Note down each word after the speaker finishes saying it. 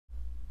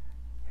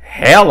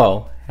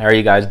Hello, how are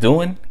you guys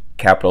doing?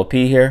 Capital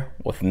P here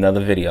with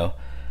another video.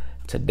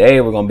 Today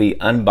we're going to be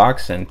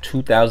unboxing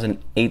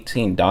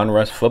 2018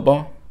 Donruss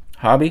football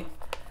hobby.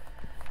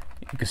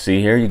 You can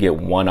see here you get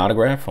one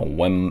autograph and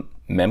one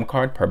mem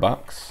card per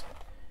box.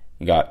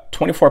 You got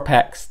 24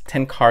 packs,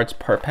 10 cards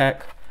per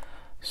pack.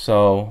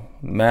 So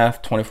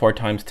math, 24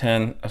 times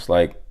 10, that's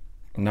like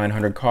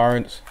 900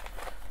 cards.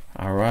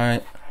 All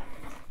right.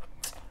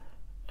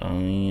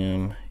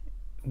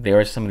 There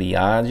are some of the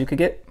odds you could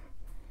get.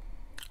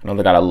 I know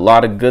they got a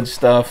lot of good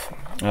stuff.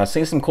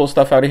 Seen some cool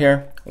stuff out of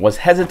here. Was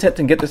hesitant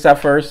to get this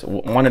at first.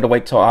 Wanted to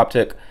wait till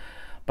Optic.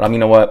 But you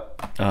know what?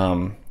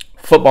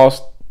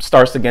 Football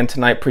starts again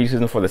tonight.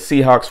 Preseason for the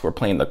Seahawks. We're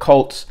playing the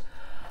Colts.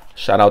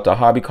 Shout out to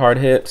Hobby Card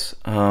Hits.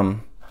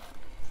 So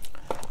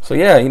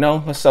yeah, you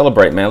know, let's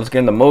celebrate, man. Let's get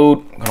in the mood.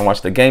 I'm going to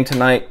watch the game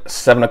tonight.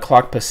 7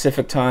 o'clock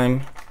Pacific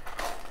time.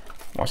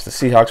 Watch the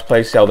Seahawks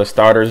play. See how the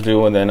starters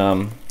do. And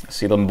then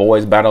see them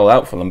boys battle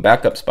out for them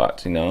backup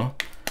spots, you know.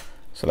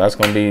 So that's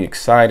going to be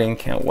exciting.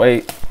 Can't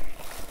wait.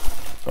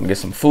 Going to get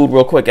some food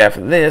real quick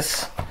after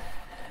this.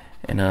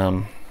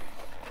 And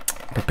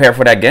prepare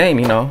for that game,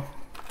 you know.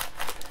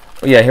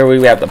 But yeah, here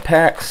we have the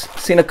packs.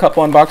 Seen a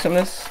couple unboxing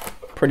this.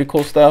 Pretty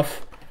cool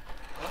stuff.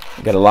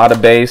 Got a lot of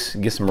base.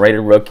 Get some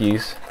rated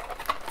rookies.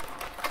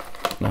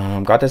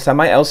 Got this at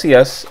my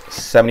LCS.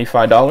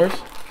 $75.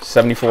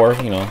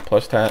 $74, you know,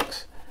 plus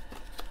tax.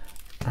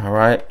 All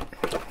right.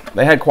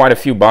 They had quite a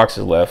few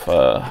boxes left.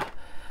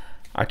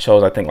 I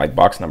chose, I think, like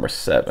box number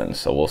 7,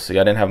 so we'll see.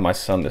 I didn't have my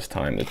son this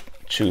time to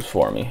choose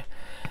for me.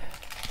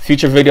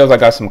 Future videos, I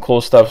got some cool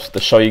stuff to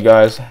show you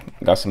guys.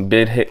 Got some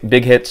big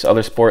hits,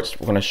 other sports.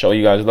 We're going to show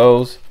you guys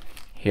those.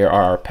 Here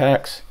are our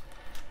packs.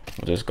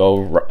 We'll just go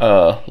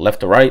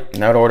left to right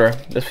in that order.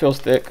 This feels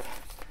thick.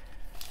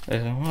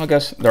 Well, I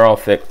guess they're all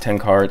thick, 10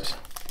 cards.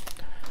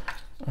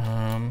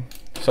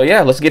 So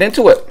yeah, let's get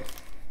into it,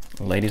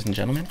 ladies and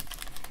gentlemen.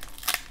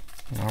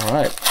 All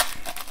right.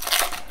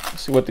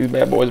 See what these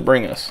bad boys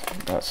bring us.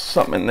 Got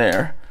something in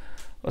there.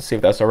 Let's see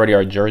if that's already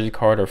our jersey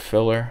card or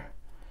filler.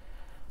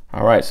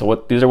 All right,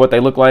 so these are what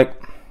they look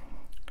like.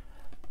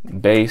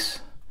 Base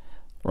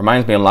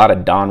reminds me a lot of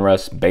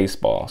Donruss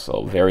baseball,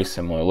 so very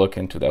similar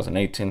looking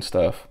 2018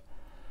 stuff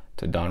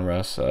to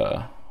Donruss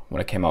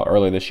when it came out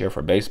earlier this year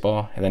for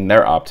baseball, and then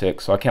their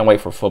Optic. So I can't wait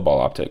for football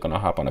Optic. Gonna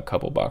hop on a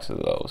couple boxes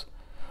of those.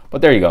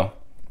 But there you go.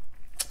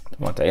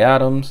 Devontae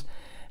Adams,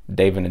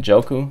 David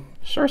Njoku.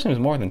 Sure seems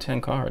more than 10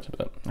 cards,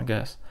 but I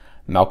guess.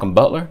 Malcolm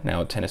Butler,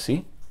 now at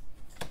Tennessee.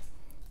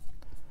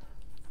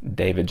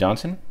 David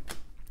Johnson.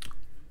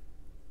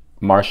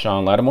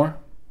 Marshawn Lattimore.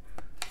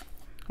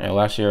 Yeah,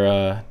 last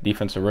year,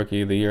 Defensive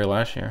Rookie of the Year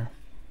last year.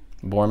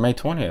 Born May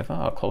 20th.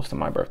 Oh, close to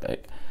my birthday.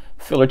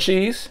 Filler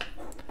Cheese.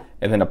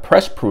 And then a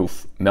press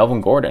proof,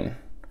 Melvin Gordon.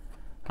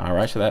 All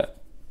right, so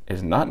that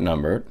is not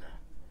numbered.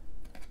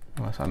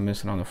 Unless I'm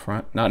missing on the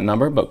front. Not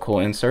numbered, but cool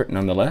insert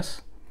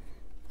nonetheless.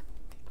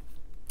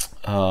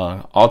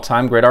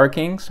 All-time Great Art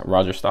Kings,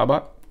 Roger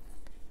Staubach.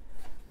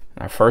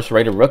 Our first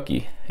rated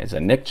rookie is a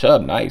Nick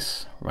Chubb.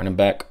 Nice. Running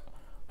back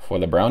for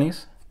the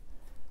Brownies.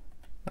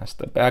 That's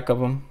the back of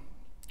him.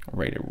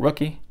 Rated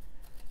rookie.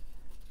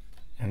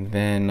 And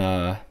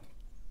then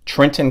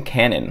Trenton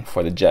Cannon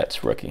for the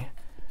Jets rookie.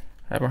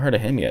 I haven't heard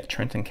of him yet.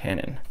 Trenton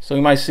Cannon. So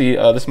we might see,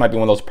 this might be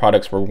one of those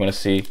products where we're going to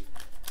see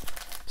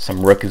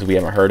some rookies we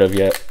haven't heard of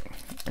yet.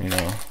 You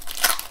know,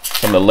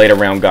 some of the later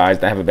round guys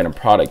that haven't been a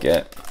product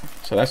yet.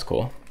 So that's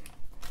cool.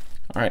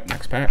 All right,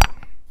 next pack.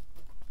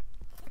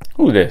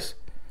 Who's this?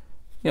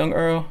 Young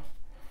Earl.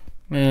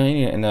 Man, you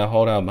need to end that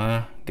holdout,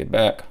 man. Get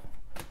back.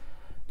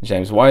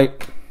 James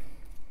White.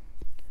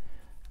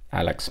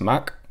 Alex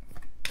Mack.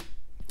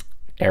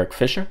 Eric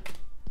Fisher.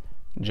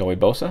 Joey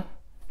Bosa.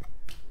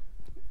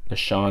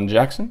 Deshaun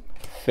Jackson.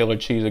 Filler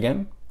Cheese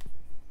again.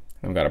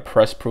 And we got a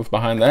press proof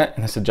behind that.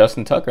 And it's a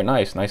Justin Tucker.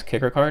 Nice. Nice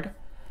kicker card.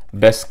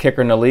 Best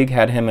kicker in the league.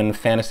 Had him in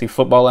fantasy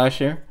football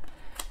last year.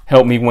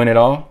 Helped me win it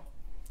all.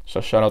 So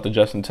shout out to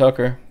Justin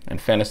Tucker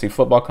and fantasy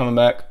football coming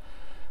back.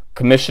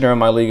 Commissioner in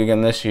my league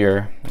again this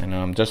year,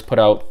 and just put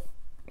out,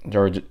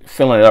 George,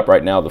 filling it up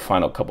right now, the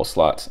final couple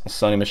slots.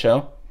 Sonny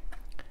Michel,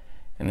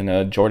 and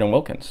then Jordan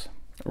Wilkins,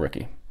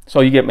 rookie. So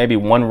you get maybe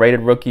one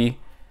rated rookie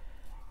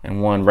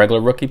and one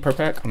regular rookie per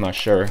pack. I'm not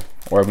sure,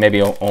 or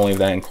maybe only if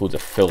that includes a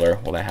filler.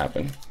 Will that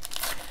happen?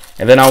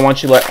 And then I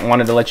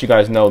wanted to let you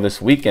guys know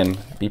this weekend.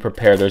 Be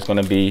prepared. There's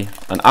going to be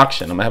an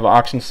auction. I'm gonna have an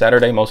auction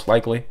Saturday, most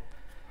likely.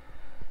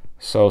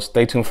 So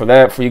stay tuned for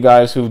that. For you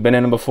guys who've been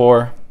in them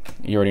before,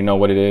 you already know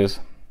what it is.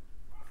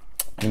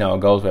 You know how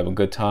it goes. We have a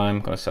good time.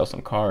 Gonna sell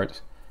some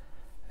cards.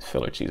 It's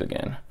Filler Cheese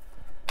again.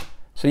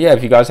 So yeah,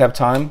 if you guys have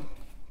time,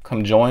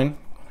 come join.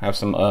 Have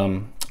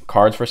some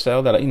cards for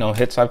sale that, you know,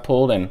 hits I've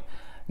pulled, and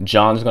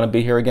John's gonna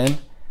be here again.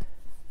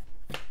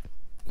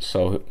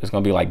 So it's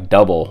gonna be like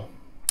double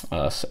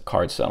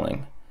card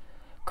selling.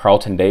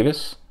 Carlton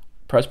Davis,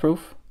 press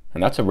proof,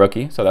 and that's a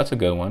rookie, so that's a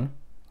good one.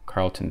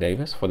 Carlton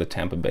Davis for the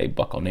Tampa Bay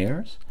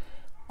Buccaneers.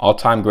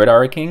 All-time Great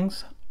Art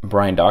Kings,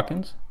 Brian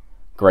Dawkins.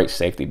 Great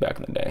safety back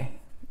in the day.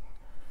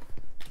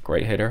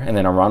 Great hitter. And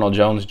then a Ronald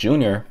Jones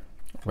Jr.,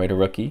 rated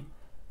rookie,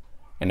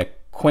 and a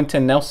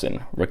Quentin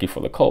Nelson, rookie for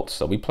the Colts.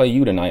 So we play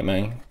you tonight,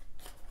 man.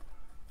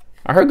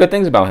 I heard good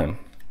things about him.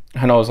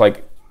 I know it's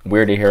like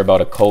weird to hear about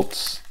a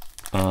Colts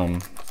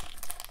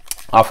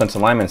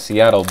offensive lineman in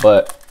Seattle,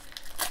 but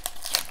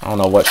I don't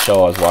know what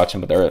show I was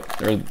watching, but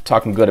they're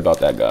talking good about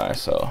that guy,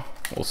 so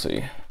we'll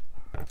see.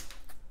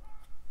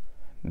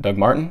 Doug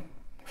Martin,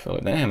 filler.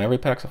 Damn, every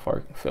pack's a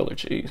filler.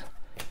 Jeez.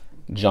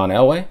 John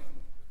Elway,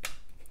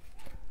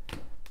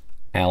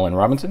 Allen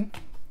Robinson,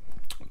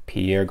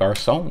 Pierre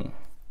Garçon,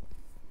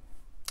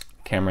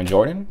 Cameron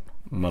Jordan,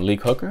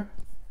 Malik Hooker,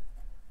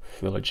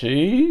 filler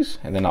cheese,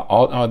 and then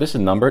oh, this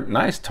is numbered.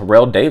 Nice,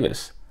 Terrell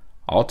Davis,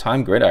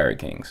 all-time Gridiron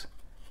Kings.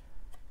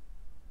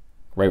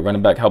 Great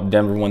running back, helped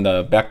Denver win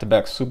the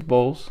back-to-back Super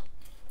Bowls.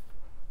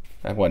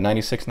 Back what,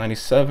 96,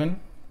 97,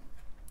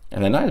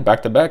 and then nice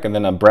back-to-back, and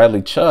then a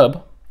Bradley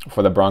Chubb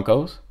for the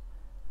Broncos.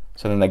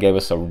 So then they gave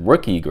us a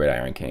rookie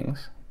Gridiron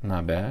Kings.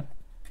 Not bad.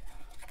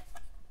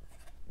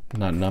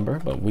 Not number,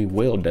 but we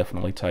will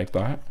definitely take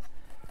that.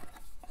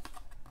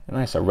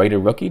 Nice, a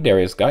rated rookie,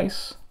 Darius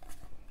Geis.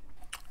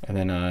 And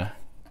then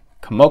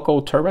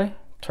Kamoko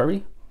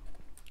Turi.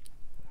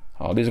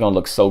 Oh, these are going to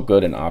look so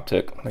good in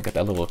Optic. They got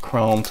that little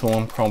chrome to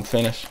them, chrome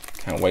finish.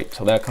 Can't wait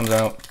till that comes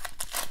out.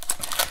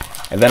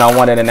 And then I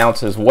wanted to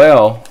announce as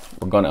well,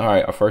 we're going to, all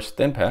right, our first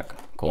thin pack.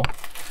 Cool.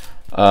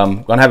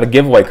 Going to have a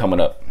giveaway coming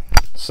up.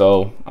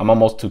 So I'm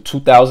almost to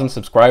 2,000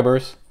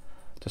 subscribers.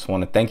 Just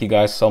want to thank you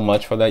guys so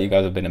much for that. You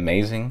guys have been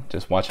amazing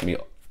just watching me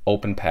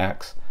open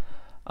packs.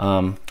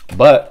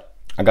 But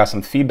I got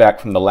some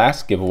feedback from the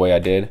last giveaway I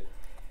did.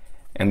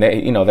 And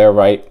they, they're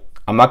right.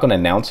 I'm not going to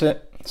announce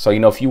it. So,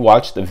 if you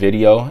watch the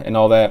video and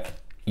all that,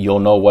 you'll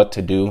know what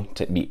to do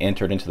to be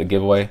entered into the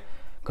giveaway.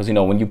 Because,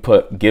 when you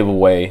put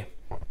giveaway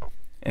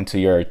into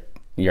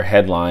your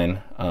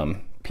headline,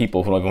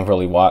 people who don't even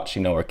really watch,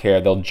 or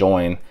care, they'll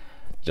join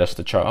just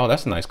to try. Oh,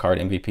 that's a nice card,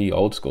 MVP,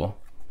 old school.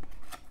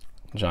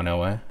 John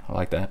Elway, I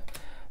like that.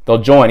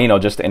 They'll join,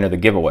 just to enter the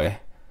giveaway.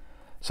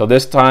 So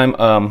this time,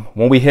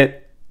 when we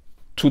hit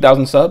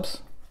 2,000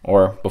 subs,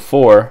 or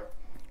before,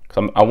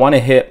 I want to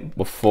hit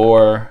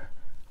before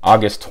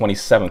August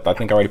 27th. I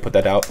think I already put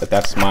that out, but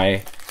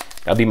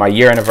that'll be my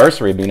year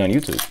anniversary of being on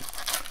YouTube.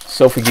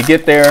 So if we could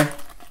get there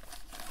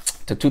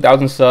to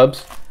 2,000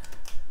 subs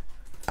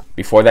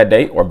before that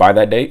date or by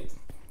that date,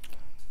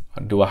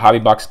 I'll do a hobby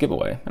box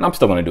giveaway. And I'm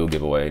still going to do a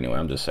giveaway anyway.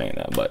 I'm just saying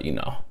that, but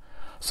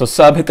So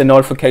sub, hit the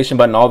notification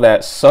button, all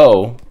that.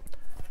 So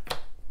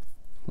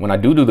when I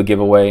do the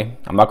giveaway,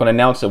 I'm not going to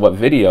announce it what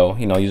video.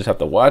 You just have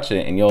to watch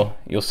it and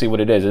you'll see what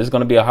it is. It's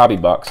going to be a hobby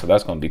box, so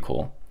that's going to be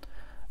cool.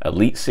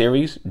 Elite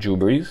Series, Drew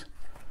Brees.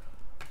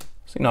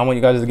 So, I want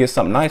you guys to get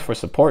something nice for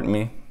supporting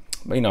me.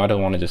 But, I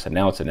don't want to just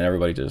announce it and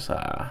everybody just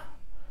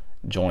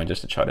join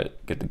just to try to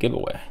get the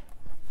giveaway.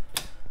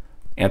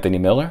 Anthony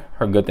Miller,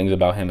 heard good things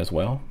about him as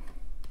well.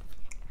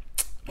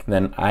 And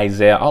then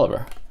Isaiah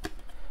Oliver.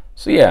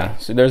 So, yeah,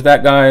 so there's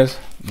that, guys.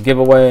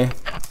 Giveaway.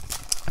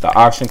 The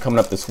auction coming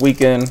up this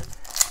weekend.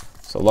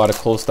 So, a lot of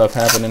cool stuff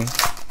happening.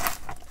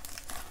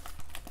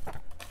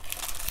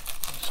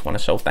 Just want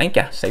to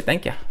say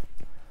thank you.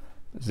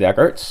 Zach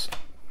Ertz,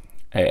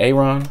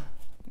 Aaron,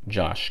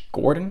 Josh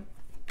Gordon,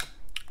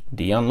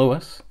 Dion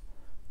Lewis.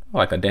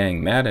 Like a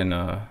dang Madden.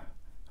 Oh,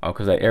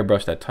 because I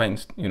airbrushed that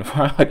Titans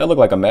uniform. I look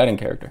like a Madden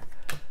character.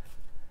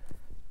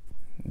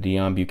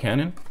 Deion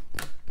Buchanan,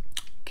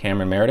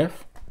 Cameron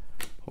Meredith.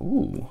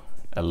 Ooh,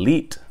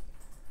 Elite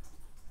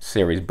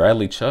Series,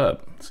 Bradley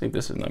Chubb. Let's see if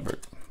this is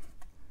numbered.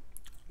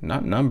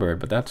 Not numbered,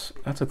 but that's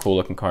a cool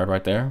looking card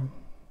right there.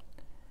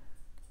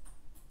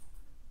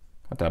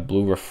 Got that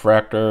blue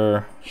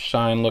refractor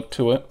shine look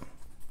to it.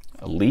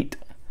 Elite.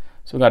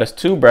 So we got his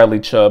 2 Bradley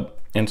Chubb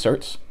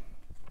inserts.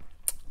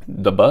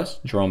 The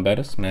Bust, Jerome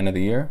Bettis, Man of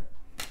the Year.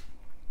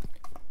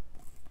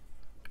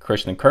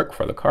 Christian Kirk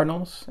for the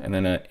Cardinals. And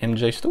then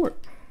MJ Stewart.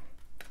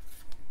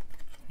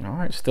 All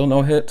right, still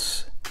no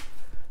hits.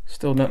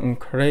 Still nothing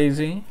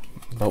crazy.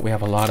 But we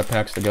have a lot of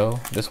packs to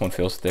go. This one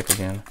feels thick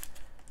again.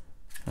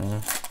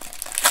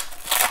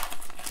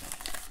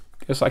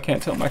 Guess I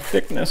can't tell my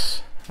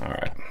thickness. All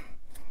right.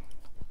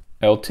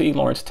 LT,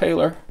 Lawrence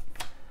Taylor,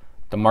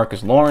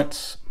 DeMarcus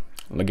Lawrence,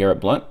 LeGarrette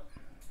Blount.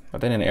 But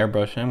they didn't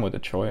airbrush him with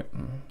Detroit.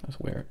 That's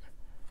weird.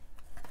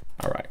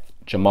 All right.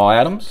 Jamal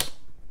Adams,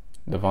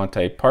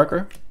 Devontae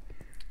Parker,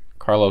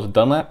 Carlos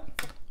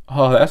Dunlap.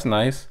 Oh, that's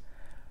nice.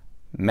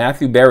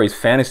 Matthew Berry's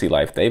Fantasy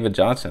Life, David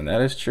Johnson.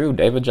 That is true,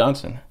 David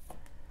Johnson.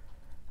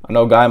 I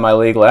know a guy in my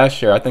league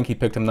last year, I think he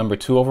picked him number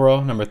 2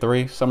 overall, number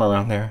 3, somewhere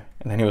around there.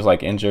 And then he was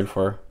like injured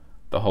for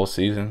the whole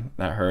season.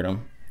 That hurt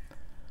him.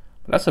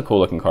 But that's a cool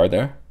looking card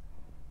there.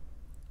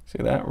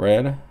 See that?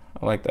 Red.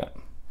 I like that.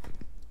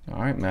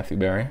 All right, Matthew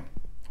Berry.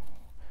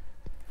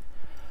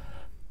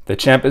 The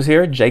champ is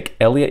here. Jake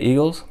Elliott,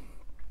 Eagles.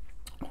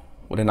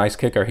 What a nice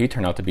kicker he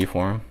turned out to be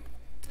for him.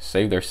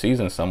 Saved their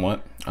season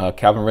somewhat.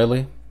 Calvin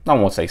Ridley. I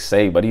won't say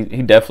save, but he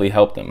definitely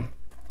helped them.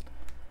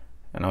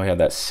 I know he had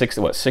that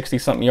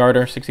 60-something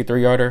yarder,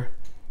 63-yarder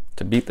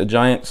to beat the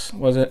Giants,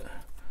 was it?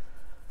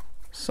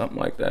 Something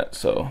like that.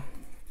 So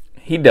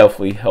he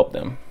definitely helped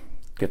them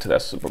get to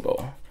that Super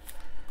Bowl.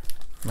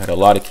 Had a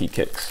lot of key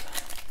kicks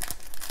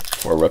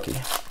for a rookie.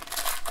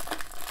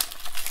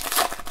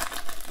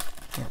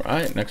 All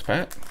right, next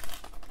pack.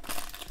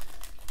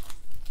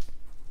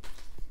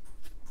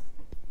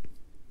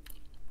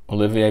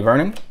 Olivier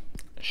Vernon,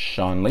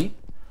 Sean Lee,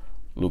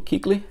 Luke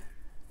Kuechly,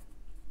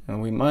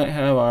 and we might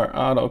have our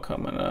auto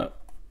coming up.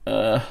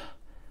 Let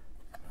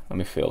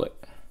me feel it.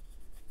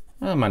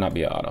 It might not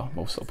be an auto, but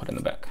we'll still put it in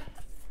the back.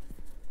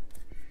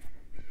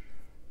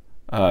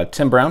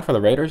 Tim Brown for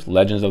the Raiders,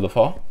 Legends of the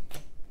Fall.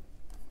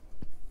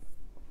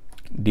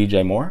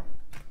 DJ Moore,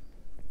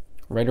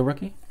 Raider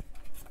rookie.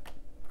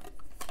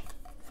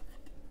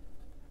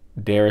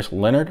 Darius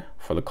Leonard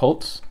for the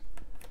Colts.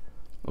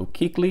 Luke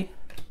Kuechly,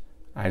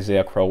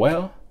 Isaiah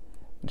Crowell,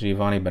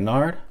 Giovanni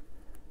Bernard,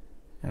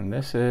 and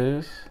this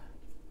is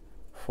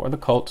for the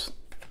Colts.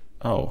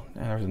 Oh,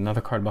 and there's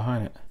another card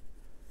behind it.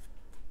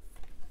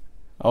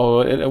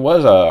 Oh, it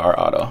was our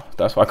auto.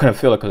 That's why I couldn't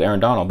feel it, because Aaron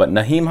Donald. But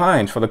Nyheim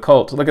Hines for the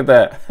Colts. Look at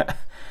that.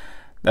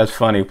 That's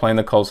funny. Playing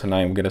the Colts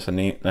tonight will get us a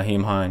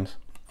Nyheim Hines.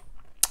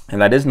 And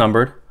that is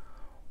numbered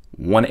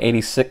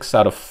 186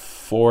 out of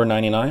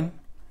 499.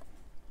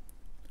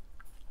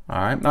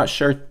 All right, not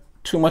sure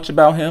too much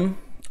about him.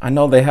 I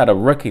know they had a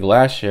rookie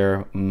last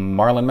year,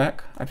 Marlon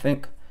Mack, I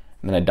think.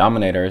 And then a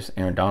Dominator is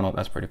Aaron Donald.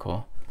 That's pretty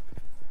cool.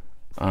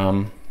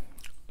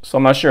 So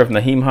I'm not sure if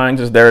Nyheim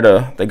Hines is there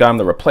they got him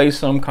to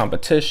replace him,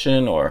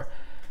 competition, or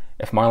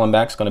if Marlon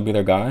Mack's going to be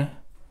their guy.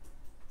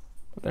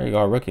 But there you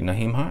go, rookie,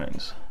 Nyheim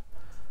Hines.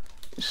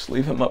 Just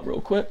leave him up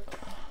real quick.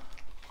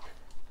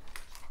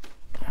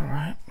 All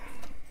right.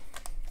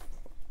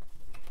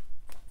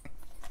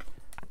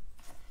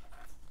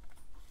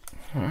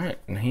 All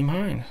right, Nyheim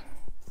Hines.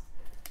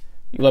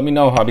 You let me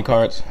know, hobby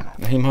cards.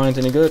 Nyheim Hines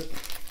any good?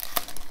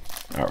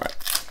 All right.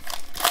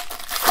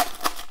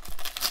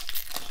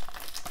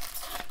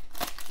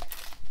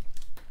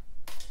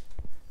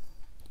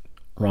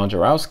 Ron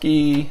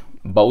Jarowski,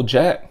 Bo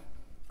Jack,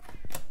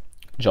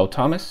 Joe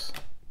Thomas,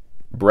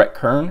 Brett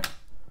Kern,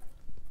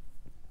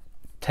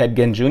 Ted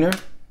Ginn Jr.,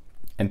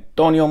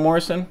 Antonio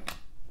Morrison,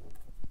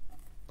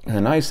 and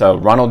a nice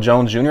Ronald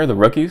Jones Jr., the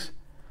rookies.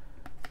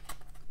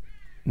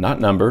 Not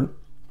numbered.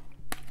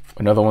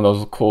 Another one of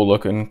those cool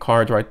looking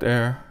cards right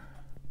there.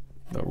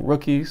 The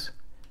rookies.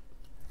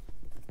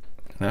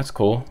 And that's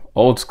cool.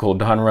 Old school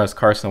Donruss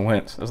Carson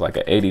Wentz. That's like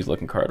an 80s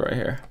looking card right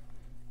here.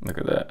 Look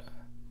at that.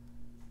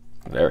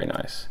 Very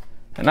nice.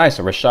 And nice,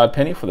 a Rashad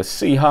Penny for the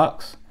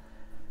Seahawks.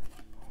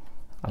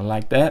 I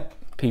like that.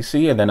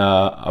 PC, and then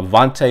a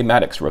Avonte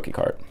Maddox rookie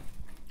card.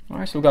 All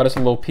right, so we got us a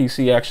little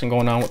PC action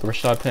going on with the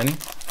Rashad Penny.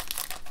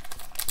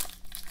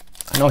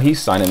 I know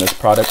he's signing this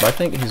product, but I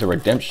think he's a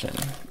redemption,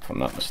 if I'm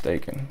not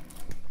mistaken.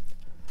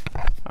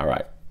 All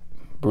right,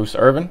 Bruce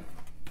Irvin,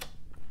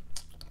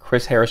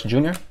 Chris Harris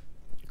Jr.,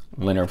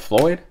 Leonard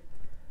Floyd,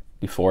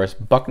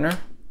 DeForest Buckner,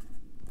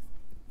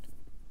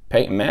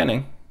 Peyton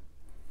Manning,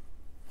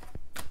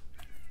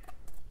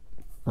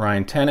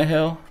 Ryan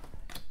Tannehill,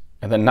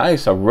 and then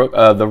nice, the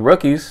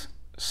rookies,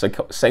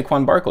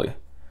 Saquon Barkley.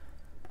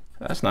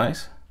 That's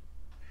nice.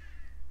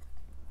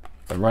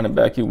 The running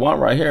back you want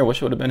right here.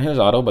 Wish it would have been his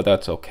auto, but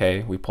that's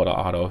okay. We put an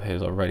auto of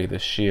his already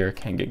this year.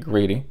 Can't get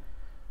greedy.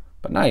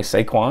 But nice,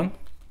 Saquon.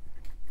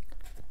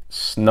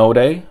 Snow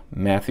Day,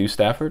 Matthew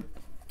Stafford.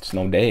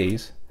 Snow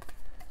Days.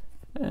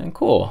 And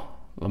cool.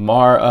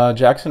 Lamar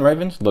Jackson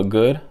Ravens look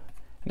good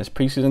in this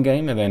preseason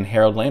game. And then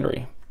Harold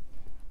Landry.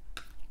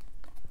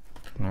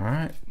 All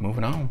right,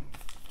 moving on.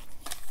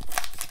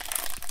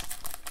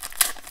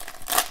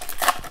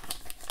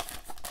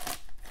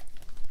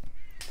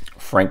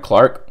 Frank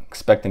Clark,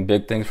 expecting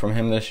big things from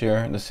him this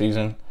year, this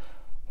season.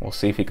 We'll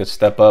see if he could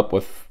step up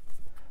with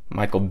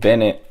Michael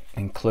Bennett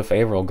and Cliff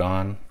Averill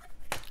gone.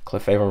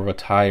 Cliff Averill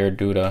retired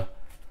due to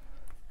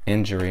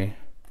injury.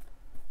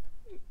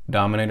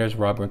 Dominators,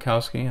 Rob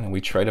Gronkowski, and we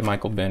traded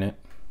Michael Bennett.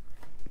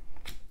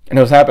 And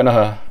it was happening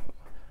to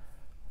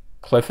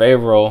Cliff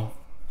Averill.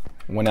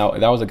 Went out.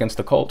 That was against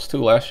the Colts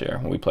too last year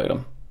when we played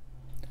him.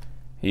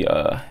 He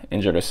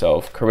injured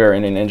himself,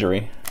 career-ending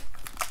injury,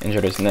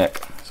 injured his neck,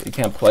 so you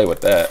can't play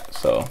with that.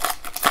 So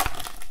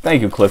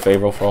thank you, Cliff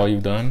Averill, for all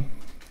you've done.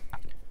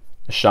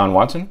 Deshaun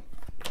Watson,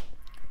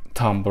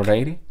 Tom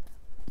Brady,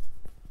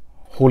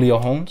 Julio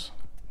Holmes,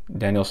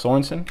 Daniel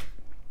Sorensen,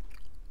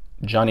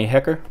 Johnny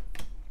Hecker,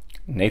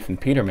 Nathan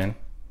Peterman.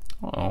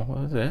 Uh-oh,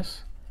 what is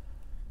this?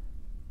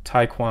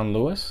 Tyquan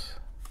Lewis.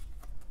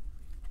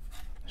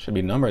 Should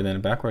be numbered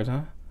then backwards,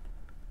 huh?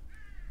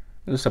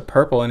 This is a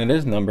purple and it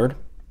is numbered.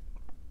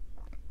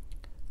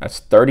 That's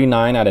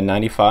 39 out of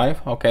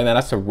 95. Okay, then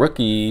that's a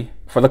rookie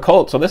for the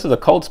Colts. So this is a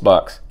Colts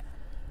box.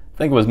 I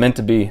think it was meant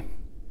to be.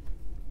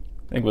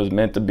 I think it was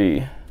meant to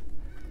be.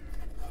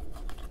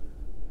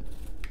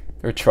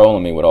 They're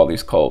trolling me with all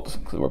these Colts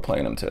because we're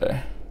playing them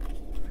today.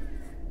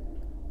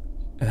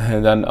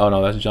 And then, oh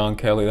no, that's John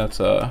Kelly. That's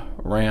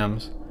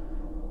Rams.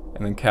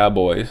 And then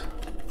Cowboys.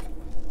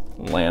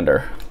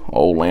 Lander.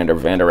 Old Lander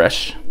Van Der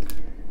Esch.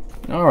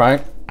 All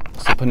right.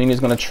 So Panini's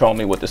going to troll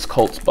me with this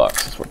Colts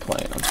box as we're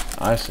playing them.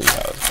 I see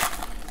how it's.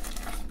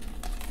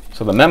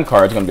 So the mem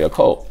card is going to be a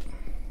Colt.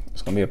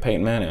 It's going to be a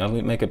Peyton Manning. I'll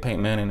make it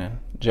Peyton Manning then.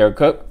 Jared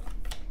Cook,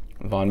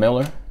 Von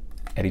Miller,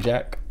 Eddie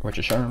Jack,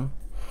 Richard Sherman,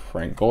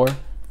 Frank Gore,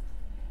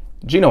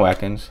 Geno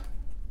Atkins.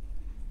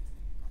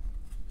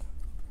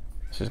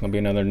 This is going to be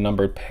another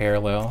numbered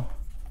parallel.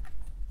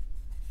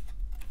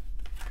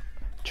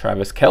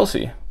 Travis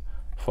Kelce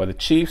for the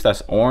Chiefs.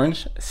 That's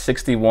orange,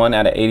 61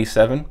 out of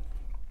 87.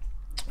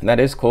 And that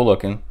is cool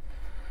looking.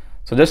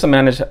 So just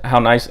imagine how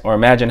nice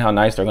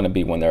they're going to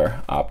be when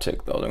they're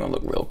optic, though. They're going to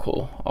look real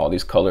cool. All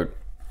these colored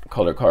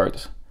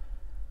cards.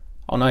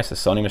 Oh, nice. The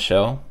Sony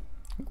Michel,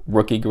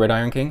 rookie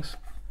Gridiron Kings.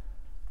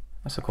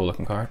 That's a cool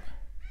looking card.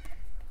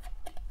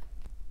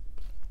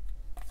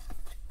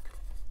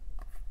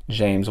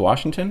 James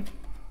Washington.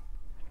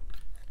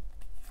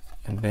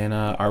 And then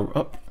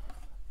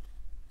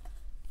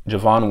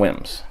Javon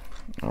Wims.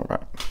 All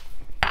right.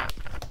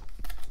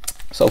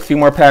 So a few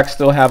more packs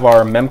still have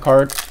our mem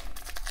card.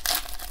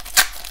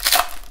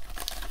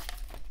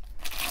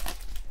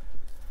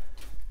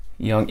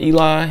 Young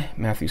Eli,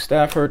 Matthew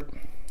Stafford,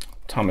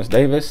 Thomas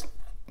Davis,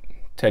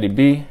 Teddy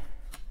B.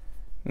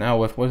 Now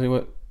with, was he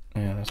with?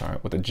 Yeah, that's all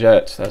right. With the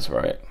Jets, that's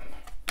right.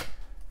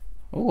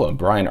 Ooh, a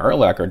Brian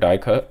Urlacher die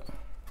cut.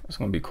 That's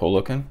going to be cool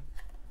looking.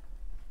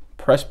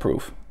 Press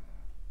proof.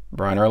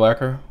 Brian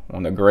Urlacher,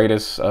 one of the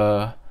greatest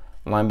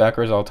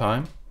linebackers all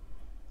time.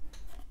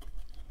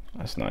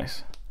 That's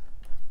nice.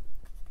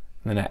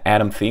 And then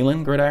Adam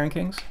Thielen, Gridiron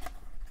Kings.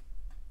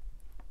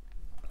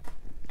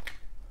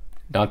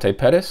 Dante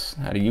Pettis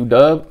out of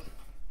UW.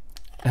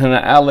 And then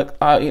Alec,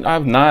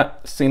 I've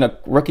not seen a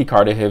rookie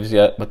card of his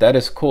yet, but that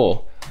is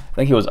cool. I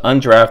think he was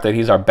undrafted.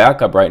 He's our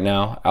backup right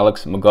now.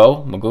 Alex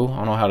Magoo. I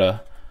don't know how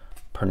to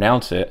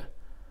pronounce it.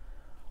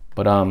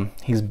 But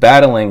he's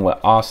battling with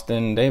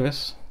Austin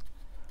Davis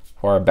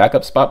for our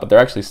backup spot, but they're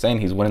actually saying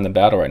he's winning the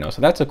battle right now.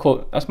 So that's a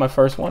cool, that's my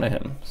first one of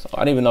him. So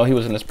I didn't even know he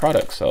was in this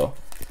product, so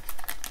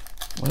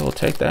we will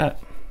take that.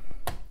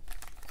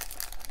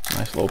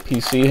 Nice little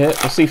PC hit.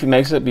 We'll see if he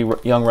makes it. Be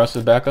Young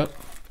Russ's backup.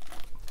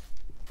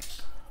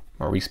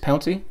 Maurice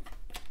Pouncey,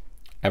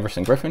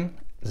 Everson Griffin,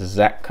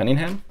 Zach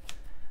Cunningham,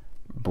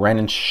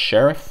 Brandon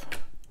Sheriff,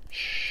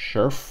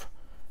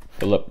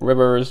 Phillip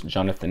Rivers,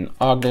 Jonathan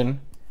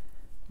Ogden.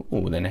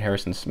 Ooh, then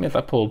Harrison Smith.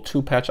 I pulled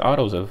 2 patch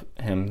autos of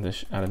him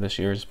out of this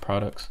year's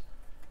products.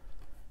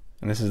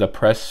 And this is the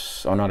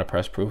press, oh, not a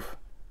press proof.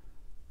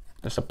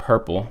 Just a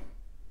purple.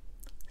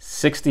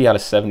 60 out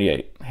of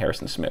 78,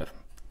 Harrison Smith.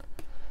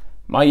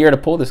 My year to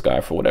pull this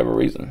guy for whatever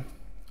reason.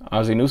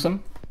 Ozzie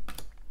Newsome.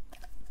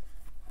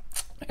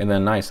 And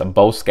then nice, a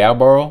Bo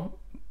Scarborough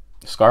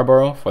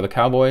for the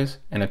Cowboys.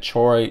 And a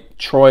Troy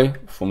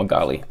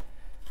Fumagalli.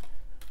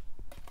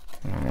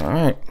 All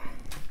right.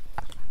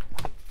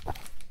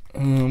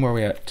 Where are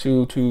we at?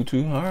 2, 2,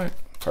 2. All right,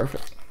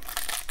 perfect.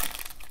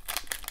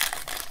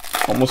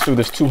 Almost through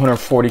this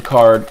 240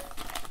 card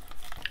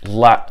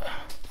lot.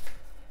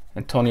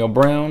 Antonio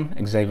Brown,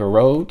 Xavier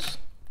Rhodes,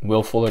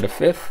 Will Fuller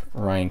V,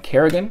 Ryan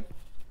Kerrigan,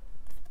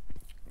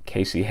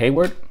 Casey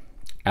Hayward,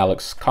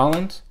 Alex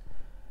Collins,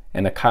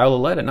 and the Kyle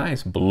Lauletta.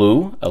 Nice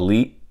blue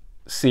Elite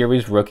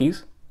Series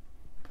rookies.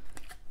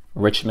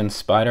 Richmond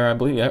Spider, I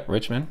believe. Yep,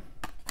 Richmond.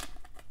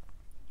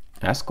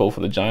 That's cool for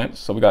the Giants.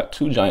 So we got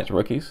 2 Giants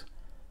rookies.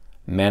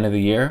 Man of the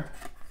Year,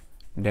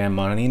 Dan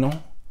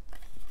Marino,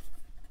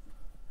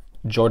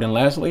 Jordan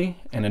Lasley,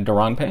 and a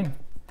Daron Payne.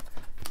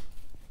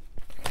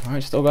 All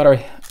right, still got our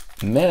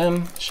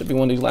mem. Should be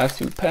one of these last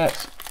 2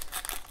 packs.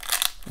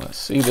 Let's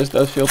see, this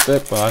does feel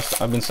thick,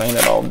 but I've been saying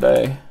it all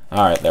day.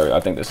 All right, there we go. I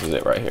think this is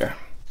it right here.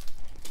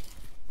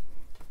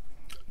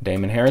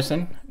 Damon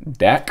Harrison,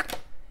 Dak,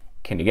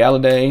 Kenny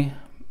Galladay,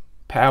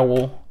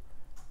 Powell,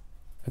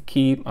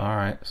 Akeem. All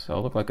right, so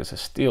it looks like it's a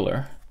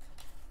Steeler.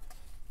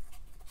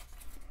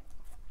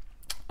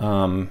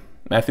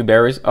 Matthew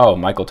Berry's, oh,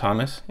 Michael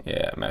Thomas.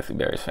 Yeah, Matthew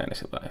Berry's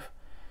Fantasy Life.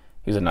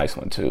 He's a nice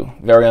one too.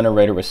 Very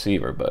underrated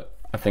receiver, but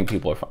I think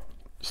people are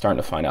starting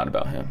to find out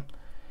about him.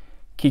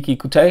 Kiki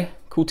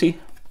Kuti.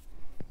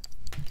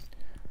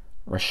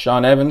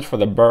 Rashaan Evans for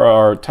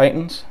the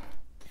Titans.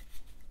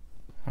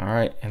 All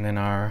right, and then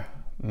our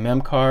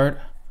mem card.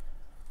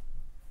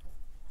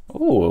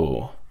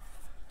 Ooh,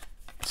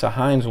 it's a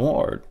Hines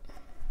Ward.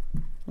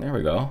 There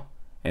we go.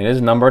 And it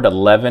is numbered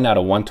 11 out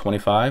of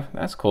 125.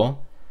 That's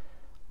cool.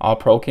 All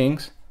Pro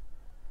Kings.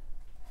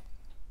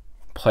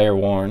 Player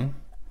worn.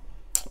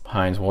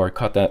 Hines Ward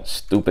caught that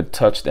stupid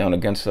touchdown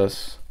against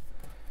us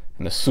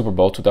in the Super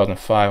Bowl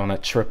 2005 on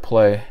that trick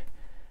play.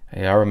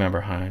 Yeah, I remember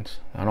Hines.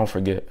 I don't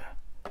forget.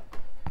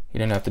 He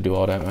didn't have to do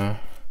all that, man.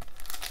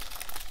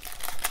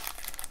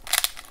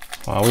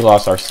 Wow, we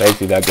lost our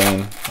safety that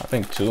game. I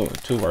think two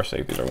of our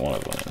safeties are one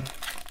of them.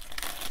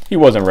 He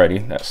wasn't ready,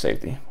 that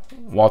safety.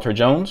 Walter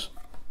Jones,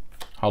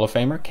 Hall of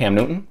Famer. Cam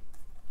Newton.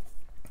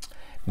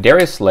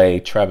 Darius Slay,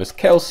 Travis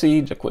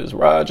Kelce, Jacquizz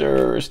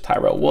Rodgers,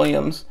 Tyrell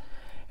Williams,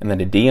 and then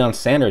the Deion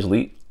Sanders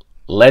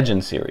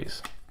Legend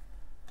Series.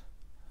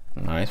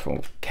 Nice,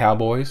 from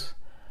Cowboys.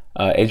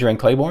 Adrian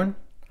Claiborne,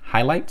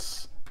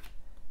 highlights.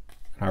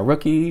 Our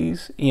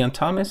rookies, Ian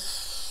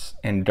Thomas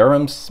and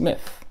Durham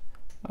Smith.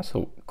 That's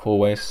a cool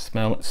way of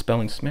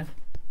spelling Smith.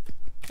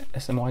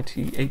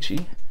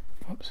 S-M-Y-T-H-E.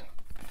 Oops.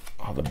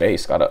 Oh, the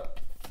base. Got a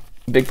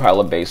big pile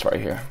of base right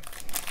here.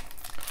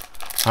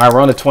 All right,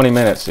 we're on to 20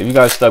 minutes. If you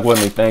guys stuck with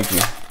me, thank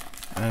you.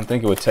 I didn't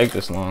think it would take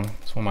this long.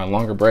 It's one of my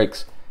longer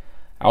breaks.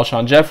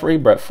 Alshon Jeffrey,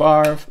 Brett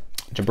Favre,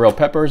 Jabril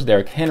Peppers,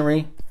 Derrick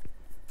Henry,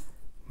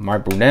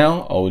 Mark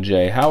Brunell,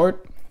 O.J. Howard.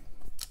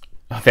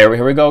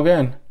 Here we go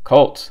again.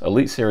 Colts,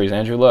 Elite Series,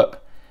 Andrew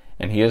Luck.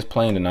 And he is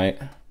playing tonight.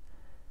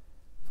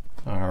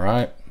 All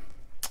right.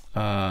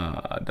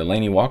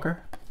 Delaney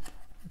Walker.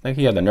 I think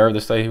he had the nerve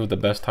to say he was the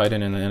best tight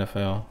end in the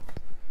NFL.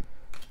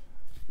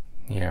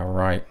 Yeah,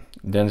 right.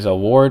 Denzel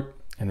Ward.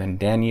 And then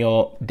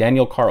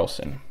Daniel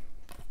Carlson.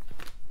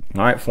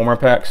 All right, 4 more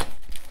packs.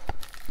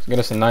 Let's get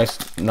us a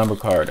nice number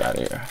card out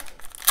of here.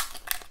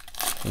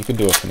 You could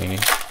do it, Panini.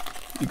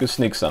 You could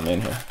sneak some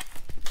in here.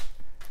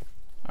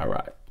 All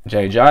right.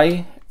 Jay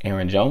Ajayi,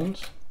 Aaron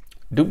Jones,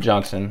 Duke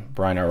Johnson,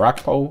 Brian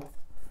Arakpo,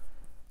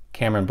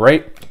 Cameron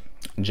Brate,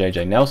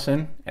 J.J.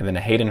 Nelson, and then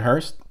a Hayden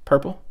Hurst,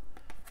 purple.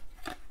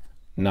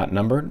 Not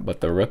numbered,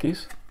 but the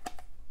rookies.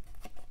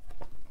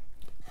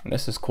 And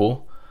this is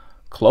cool.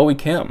 Chloe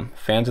Kim,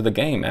 fans of the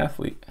game,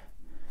 athlete.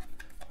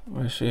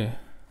 Where is she?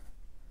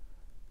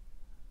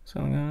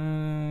 Snowcat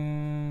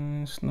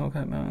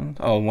Mountain.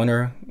 Oh,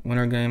 winter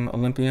game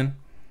Olympian.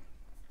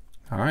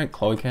 All right,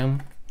 Chloe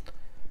Kim.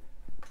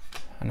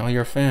 I know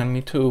you're a fan.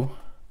 Me too.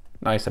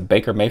 Nice. A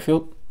Baker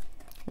Mayfield,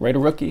 Raider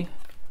rookie,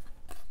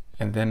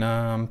 and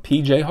then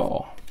P.J.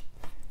 Hall.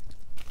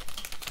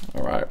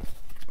 All right.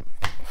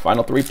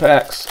 Final 3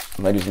 packs,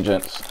 ladies and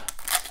gents.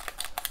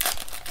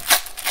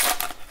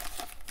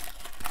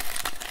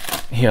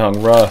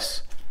 Young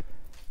Russ.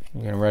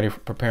 Getting ready for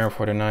preparing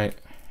for tonight.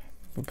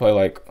 We play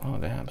like, oh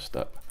damn, I'm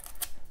stuck.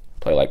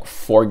 Play like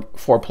four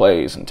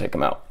plays and take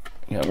them out.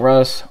 Young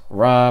Russ,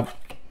 Rob,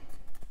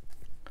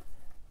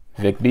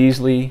 Vic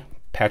Beasley,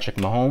 Patrick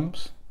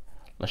Mahomes,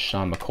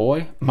 LaShawn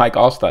McCoy, Mike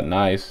Allstott,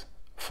 nice.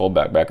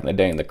 Fullback back in the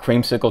day in the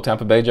creamsicle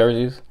Tampa Bay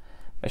jerseys.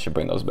 They should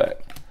bring those back.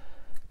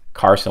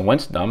 Carson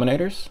Wentz,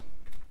 Dominators.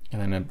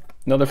 And then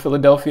another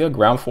Philadelphia,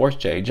 Ground Force,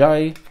 Jay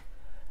Ajayi.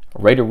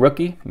 Raider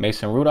rookie,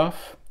 Mason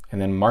Rudolph.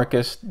 And then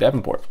Marcus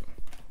Davenport.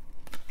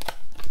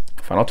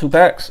 Final 2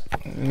 packs.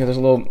 There's a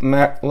little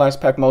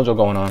last pack mojo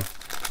going on.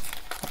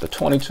 After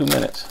 22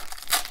 minutes.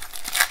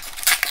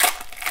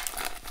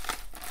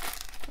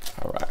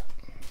 All right.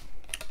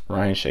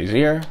 Ryan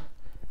Shazier.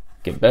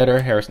 Get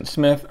Better. Harrison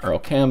Smith. Earl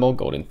Campbell.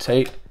 Golden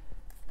Tate.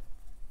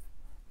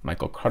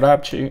 Michael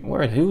Crabtree.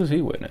 Who's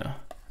he with now?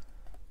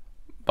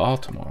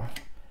 Baltimore.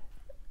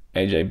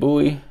 AJ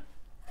Bowie.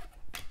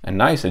 And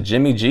nice, a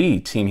Jimmy G,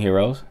 Team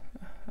Heroes.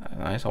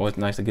 Nice, always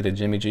nice to get a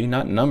Jimmy G.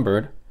 Not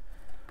numbered.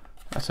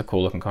 That's a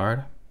cool looking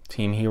card.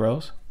 Team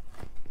Heroes.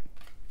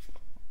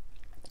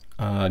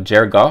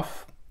 Jared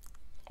Goff.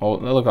 Oh,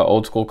 that look like an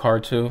old school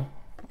card too.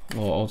 A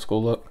little old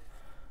school look.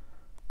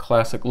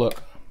 Classic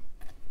look.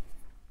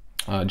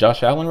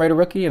 Josh Allen, Raider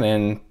rookie, and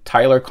then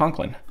Tyler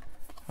Conklin.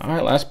 All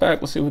right, last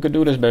pack. Let's see if we can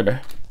do this, baby.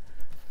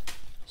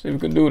 See if we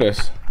can do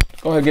this.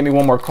 Go ahead, give me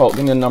one more Colt.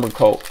 Give me a numbered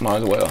Colt. Might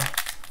as well.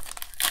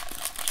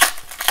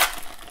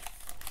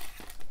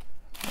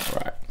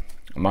 All right.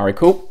 Amari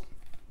Coop.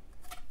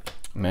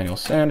 Emmanuel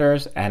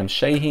Sanders, Adam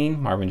Shaheen,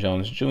 Marvin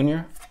Jones Jr.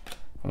 And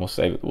we'll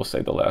save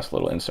the last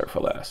little insert for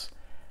last.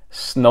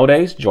 Snow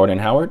Days, Jordan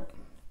Howard.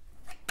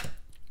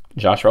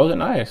 Josh Rosen,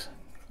 nice.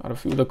 Got a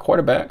few of the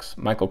quarterbacks.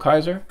 Michael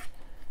Kaiser.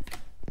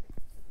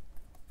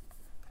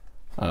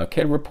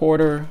 Kid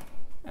Reporter,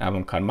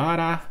 Alvin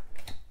Kamara,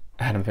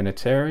 Adam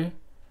Vinatieri.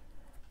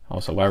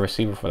 Also wide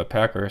receiver for the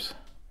Packers.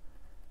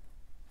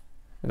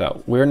 Is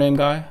that weird name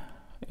guy?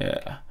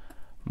 Yeah.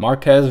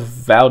 Marquez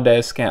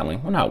Valdez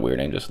Scantling. Well, not weird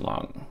name, just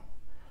long.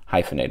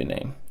 Hyphenated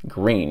name.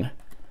 Green.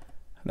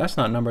 That's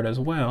not numbered as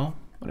well,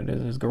 but it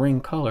is green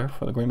color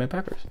for the Green Bay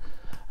Packers.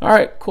 All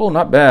right, cool,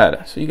 not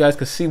bad. So you guys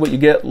can see what you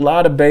get. A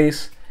lot of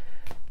base,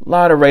 a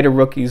lot of Raider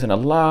rookies, and a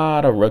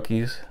lot of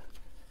rookies.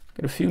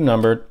 Get a few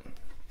numbered.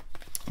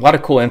 A lot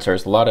of cool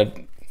inserts. A lot of,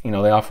 they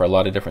offer a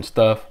lot of different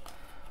stuff.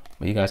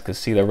 But you guys can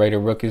see the Raider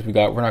rookies we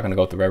got. We're not going to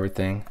go through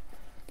everything.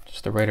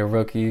 Just the Raider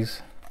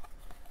rookies.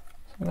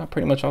 So we got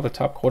pretty much all the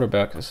top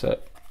quarterbacks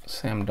except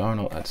Sam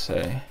Darnold, I'd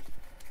say.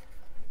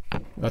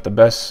 We got the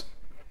best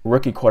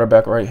rookie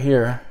quarterback right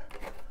here.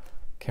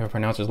 Can't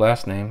pronounce his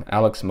last name.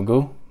 Alex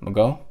Mago.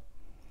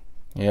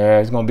 Yeah,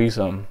 he's going to be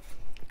some.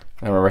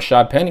 And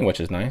Rashad Penny, which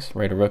is nice.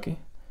 Raider rookie.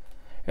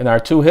 And our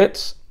 2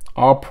 hits,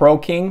 all Pro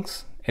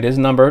Kings. It is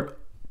numbered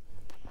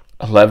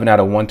 11 out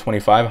of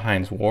 125,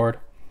 Hines Ward.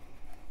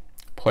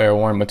 Player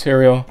worn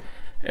material.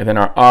 And then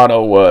our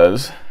auto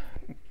was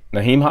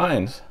Naheem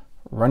Hines,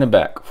 running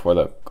back for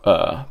the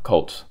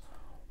Colts.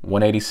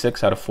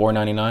 186 out of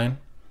 499.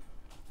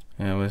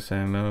 Yeah, we're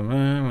saying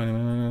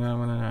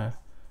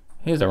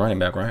he's a running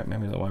back, right?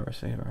 Maybe he's a wide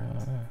receiver.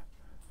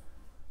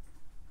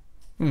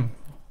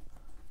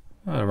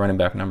 Running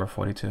back number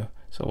 42.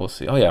 So we'll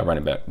see. Oh yeah,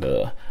 running back.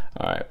 Duh.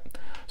 All right.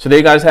 So there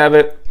you guys have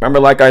it. Remember,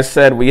 like I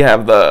said, we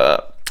have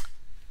the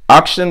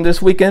auction this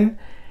weekend,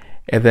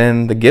 and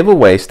then the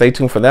giveaway. Stay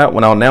tuned for that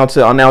one. I'll announce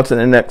it in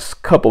the next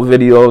couple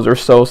videos or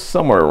so,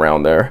 somewhere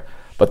around there.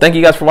 But thank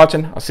you guys for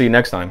watching. I'll see you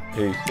next time.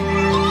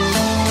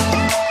 Peace.